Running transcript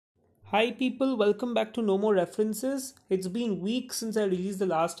Hi people, welcome back to No More References. It's been weeks since I released the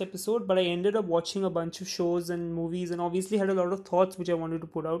last episode, but I ended up watching a bunch of shows and movies and obviously had a lot of thoughts which I wanted to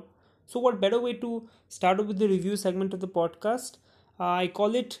put out. So, what better way to start off with the review segment of the podcast? I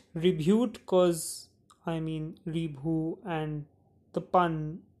call it Reviewed because Rebhu and the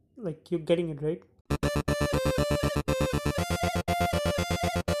pun, like you're getting it right.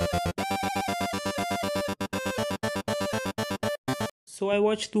 So I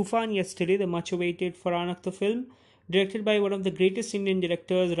watched Tufan yesterday, the much-awaited Farhan Akhtar film, directed by one of the greatest Indian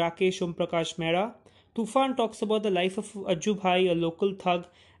directors, Rakesh Prakash Mehra. Tufan talks about the life of Ajju Bhai, a local thug,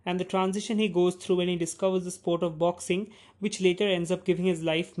 and the transition he goes through when he discovers the sport of boxing, which later ends up giving his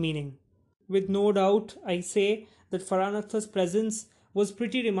life meaning. With no doubt, I say that Farhan Akhtar's presence was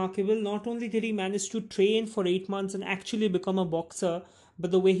pretty remarkable. Not only did he manage to train for 8 months and actually become a boxer, but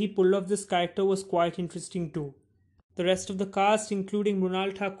the way he pulled off this character was quite interesting too. The rest of the cast, including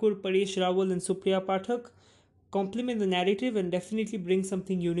Mrunal Thakur, Paresh Rawal, and Supriya Pathak, complement the narrative and definitely bring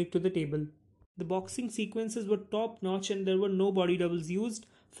something unique to the table. The boxing sequences were top notch and there were no body doubles used.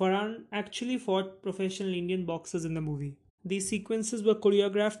 Farhan actually fought professional Indian boxers in the movie. These sequences were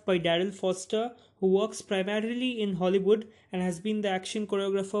choreographed by Daryl Foster, who works primarily in Hollywood and has been the action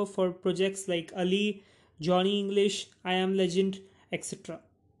choreographer for projects like Ali, Johnny English, I Am Legend, etc.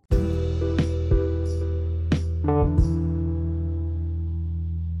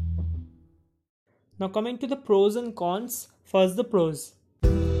 Now, coming to the pros and cons, first the pros.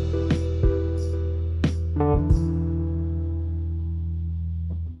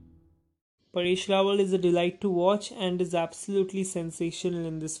 Paresh Rawal is a delight to watch and is absolutely sensational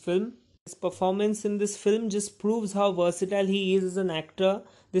in this film. His performance in this film just proves how versatile he is as an actor.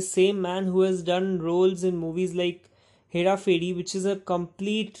 The same man who has done roles in movies like Hera Fairy, which is a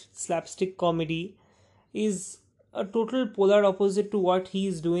complete slapstick comedy, is a total polar opposite to what he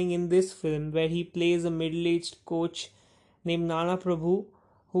is doing in this film, where he plays a middle aged coach named Nana Prabhu,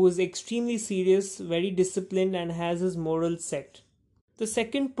 who is extremely serious, very disciplined, and has his morals set. The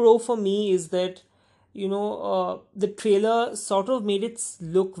second pro for me is that the trailer sort of made it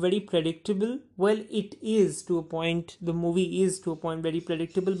look very predictable. Well, it is to a point, the movie is to a point very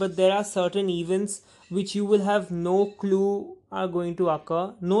predictable, but there are certain events which you will have no clue are going to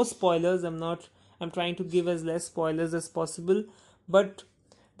occur. No spoilers, I'm trying to give as less spoilers as possible, but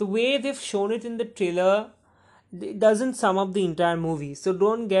the way they've shown it in the trailer, it doesn't sum up the entire movie. So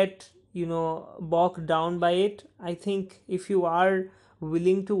don't get bogged down by it. I think if you are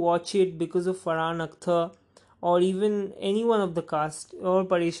willing to watch it because of Farhan Akhtar or even any one of the cast or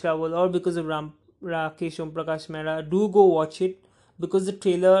Paresh Rawal or because of Rakesh Prakash Mehra, do go watch it because the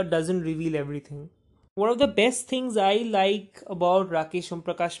trailer doesn't reveal everything. One of the best things I like about Rakesh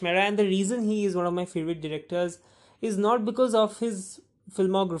Prakash Mehra, and the reason he is one of my favorite directors, is not because of his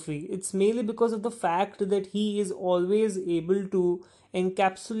filmography. It's mainly because of the fact that he is always able to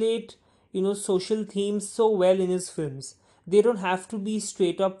encapsulate, social themes so well in his films. They don't have to be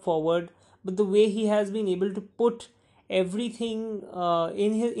straight up forward, but the way he has been able to put everything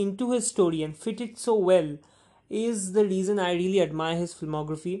into his story and fit it so well is the reason I really admire his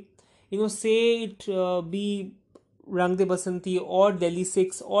filmography. Say it be Rang De Basanti or Delhi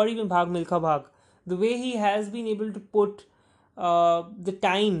 6 or even Bhag Milkha Bhag, the way he has been able to put the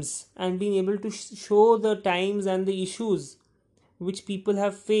times and being able to show the times and the issues which people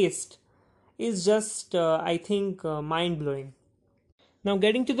have faced is just, I think, mind blowing. Now,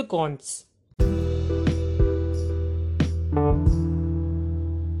 getting to the cons.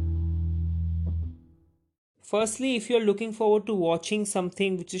 Firstly, if you're looking forward to watching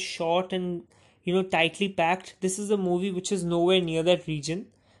something which is short and tightly packed, this is a movie which is nowhere near that region.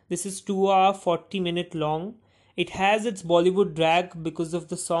 This is 2 hour 40-minute long. It has its Bollywood drag because of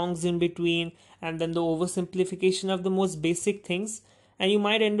the songs in between and then the oversimplification of the most basic things, and you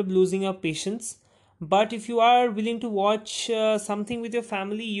might end up losing your patience. But if you are willing to watch something with your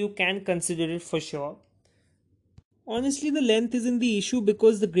family, you can consider it for sure. Honestly, the length isn't the issue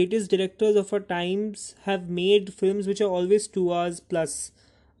because the greatest directors of our times have made films which are always 2 hours plus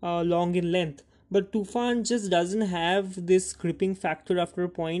long in length. But Tufan just doesn't have this gripping factor after a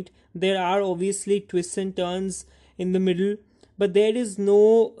point. There are obviously twists and turns in the middle, but there is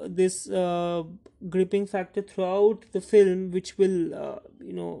no this gripping factor throughout the film which will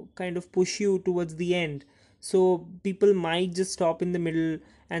kind of push you towards the end. So people might just stop in the middle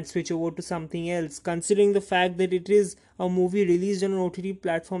and switch over to something else, considering the fact that it is a movie released on an OTT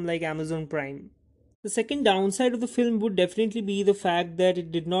platform like Amazon Prime. The second downside of the film would definitely be the fact that it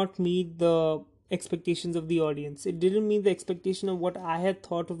did not meet the expectations of the audience. It didn't meet the expectation of what I had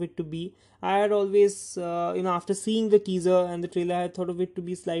thought of it to be. I had always, after seeing the teaser and the trailer, I had thought of it to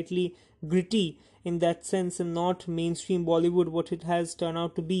be slightly gritty in that sense and not mainstream Bollywood, what it has turned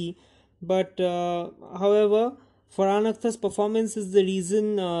out to be. But however, Farhan Akhtar's performance is the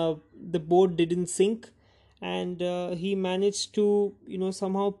reason the boat didn't sink, and he managed to,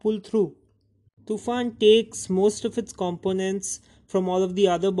 somehow pull through. Tufan takes most of its components from all of the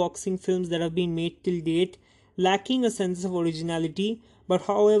other boxing films that have been made till date, lacking a sense of originality. But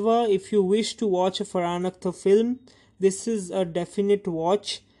however, if you wish to watch a Farhan Akhtar film, this is a definite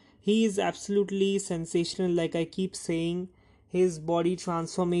watch. He is absolutely sensational, like I keep saying. His body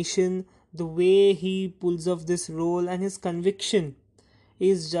transformation, the way he pulls off this role, and his conviction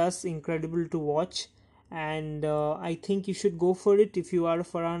is just incredible to watch. And I think you should go for it if you are a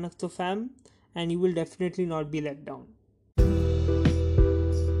Farhan Akhtar fan, and you will definitely not be let down.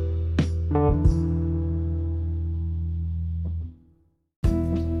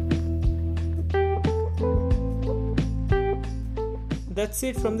 That's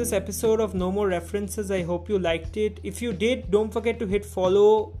it from this episode of No More References. I hope you liked it. If you did, don't forget to hit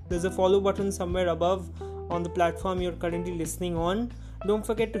follow. There's a follow button somewhere above on the platform you're currently listening on. Don't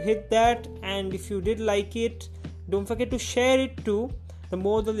forget to hit that. And if you did like it, don't forget to share it too. The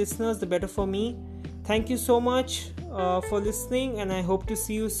more the listeners, the better for me. Thank you so much for listening, and I hope to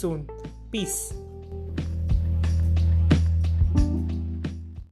see you soon. Peace.